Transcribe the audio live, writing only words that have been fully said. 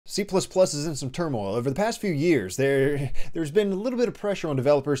C++ is in some turmoil. Over the past few years, there's been a little bit of pressure on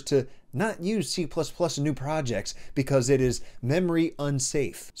developers to not use C++ in new projects because it is memory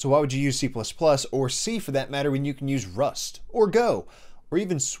unsafe. So why would you use C++ or C for that matter when you can use Rust or Go or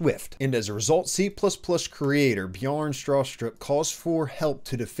even Swift? And as a result, C++ creator Bjarne Stroustrup calls for help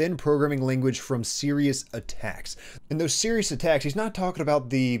to defend programming language from serious attacks. And those serious attacks, he's not talking about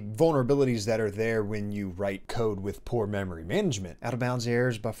the vulnerabilities that are there when you write code with poor memory management. Out of bounds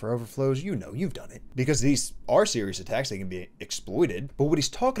errors, buffer overflows, you know, you've done it. Because these are serious attacks, they can be exploited. But what he's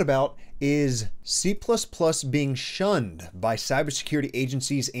talking about is C++ being shunned by cybersecurity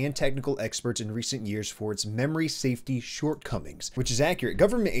agencies and technical experts in recent years for its memory safety shortcomings, which is accurate.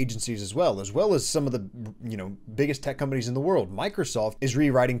 Government agencies as well as some of the, biggest tech companies in the world. Microsoft is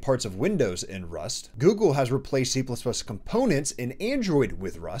rewriting parts of Windows in Rust. Google has replaced C++ components in Android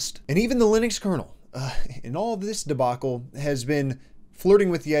with Rust. And even the Linux kernel, in all of this debacle, has been flirting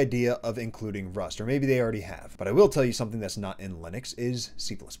with the idea of including Rust, or maybe they already have. But I will tell you something that's not in Linux is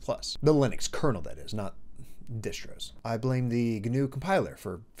C++. The Linux kernel, that is, not distros. I blame the GNU compiler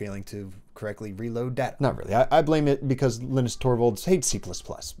for failing to correctly reload data. Not really. I blame it because Linus Torvalds hates C++.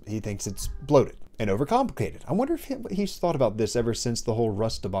 He thinks it's bloated and overcomplicated. I wonder if he's thought about this ever since the whole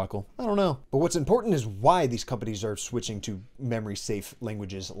Rust debacle. I don't know. But what's important is why these companies are switching to memory-safe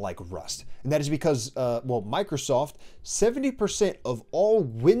languages like Rust. And that is because, Microsoft, 70% of all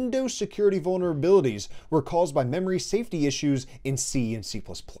Windows security vulnerabilities were caused by memory safety issues in C and C++.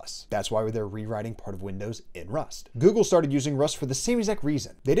 That's why they're rewriting part of Windows in Rust. Google started using Rust for the same exact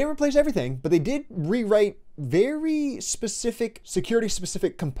reason. They didn't replace everything, but they did rewrite very specific,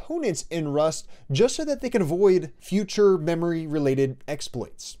 security-specific components in Rust just so that they can avoid future memory-related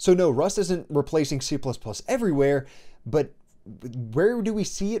exploits. So no, Rust isn't replacing C++ everywhere, but where do we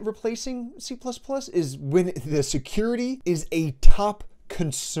see it replacing C++ is when the security is a top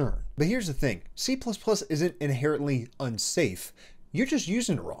concern. But here's the thing, C++ isn't inherently unsafe. You're just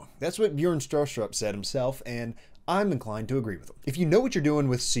using it wrong. That's what Bjarne Stroustrup said himself, and I'm inclined to agree with him. If you know what you're doing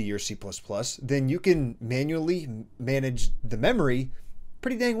with C or C++, then you can manually manage the memory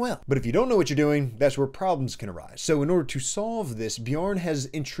pretty dang well. But if you don't know what you're doing, that's where problems can arise. So in order to solve this, Bjarne has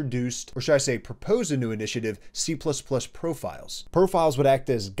introduced, or should I say proposed, a new initiative, C++ profiles. Profiles would act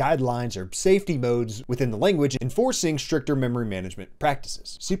as guidelines or safety modes within the language, enforcing stricter memory management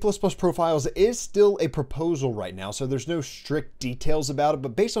practices. C++ profiles is still a proposal right now, so there's no strict details about it,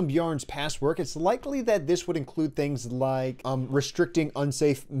 but based on Bjarne's past work, it's likely that this would include things like restricting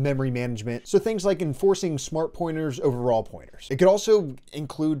unsafe memory management. So things like enforcing smart pointers over raw pointers. It could also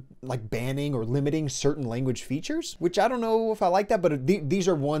include like banning or limiting certain language features, which I don't know if I like that, but these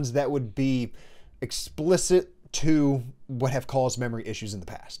are ones that would be explicit to what have caused memory issues in the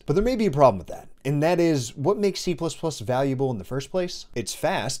past. But there may be a problem with that, and that is what makes C++ valuable in the first place. It's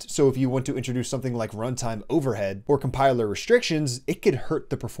fast, so if you want to introduce something like runtime overhead or compiler restrictions, it could hurt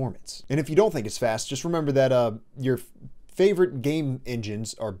the performance. And if you don't think it's fast, just remember that your favorite game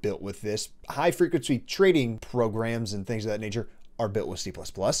engines are built with this. High frequency trading programs and things of that nature are built with C++.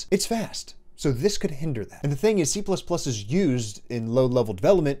 It's fast, so this could hinder that. And the thing is, C++ is used in low-level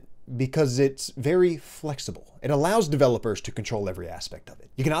development because it's very flexible. It allows developers to control every aspect of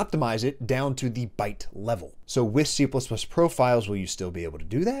it. You can optimize it down to the byte level. So with C++ profiles, will you still be able to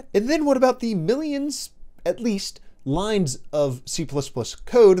do that? And then what about the millions, at least, lines of C++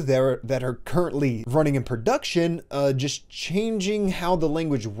 code that are currently running in production? Just changing how the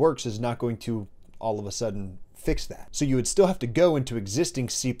language works is not going to all of a sudden fix that. So you would still have to go into existing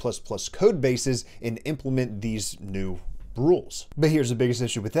C++ code bases and implement these new rules. But here's the biggest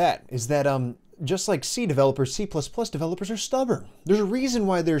issue with that, is that just like C developers, C++ developers are stubborn. There's a reason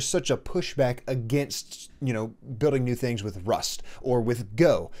why there's such a pushback against, building new things with Rust or with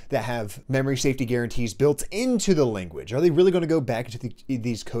Go that have memory safety guarantees built into the language. Are they really going to go back into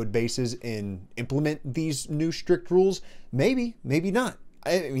these code bases and implement these new strict rules? Maybe, maybe not.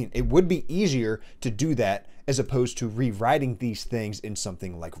 I mean, it would be easier to do that as opposed to rewriting these things in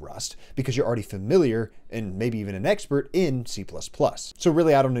something like Rust, because you're already familiar and maybe even an expert in C++. So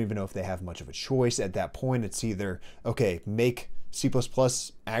really, I don't even know if they have much of a choice at that point. It's either, okay, make C++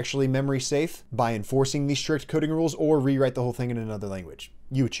 actually memory safe by enforcing these strict coding rules, or rewrite the whole thing in another language.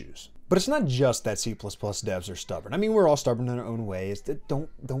 You choose. But it's not just that C++ devs are stubborn. I mean, we're all stubborn in our own ways.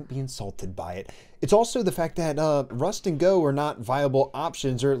 Don't be insulted by it. It's also the fact that Rust and Go are not viable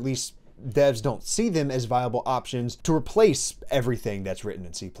options, or at least devs don't see them as viable options to replace everything that's written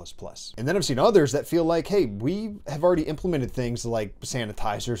in C++. And then I've seen others that feel like, hey, we have already implemented things like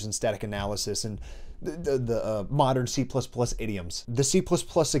sanitizers and static analysis and the modern C++ idioms. The C++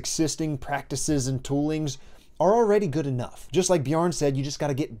 existing practices and toolings are already good enough. Just like Bjarne said, you just got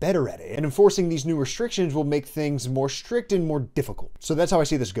to get better at it. And enforcing these new restrictions will make things more strict and more difficult. So that's how I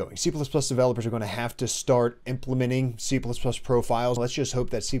see this going. C++ developers are going to have to start implementing C++ profiles. Let's just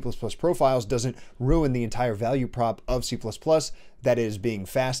hope that C++ profiles doesn't ruin the entire value prop of C++, that is being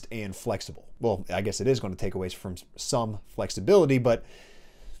fast and flexible. Well, I guess it is going to take away from some flexibility, but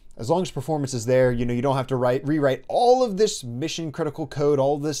as long as performance is there, you know, you don't have to rewrite all of this mission critical code,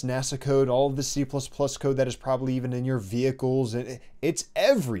 all of this NASA code, all of this C++ code that is probably even in your vehicles. It's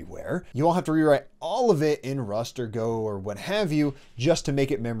everywhere. You won't have to rewrite all of it in Rust or Go or what have you just to make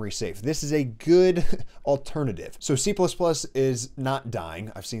it memory safe. This is a good alternative. So C++ is not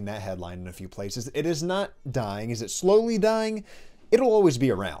dying. I've seen that headline in a few places. It is not dying. Is it slowly dying? It'll always be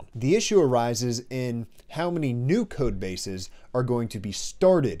around. The issue arises in how many new code bases are going to be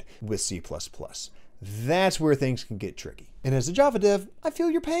started with C++. That's where things can get tricky. And as a Java dev, I feel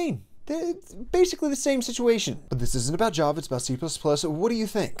your pain. It's basically the same situation. But this isn't about Java, it's about C++. What do you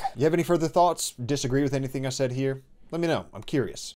think? You have any further thoughts? Disagree with anything I said here? Let me know. I'm curious.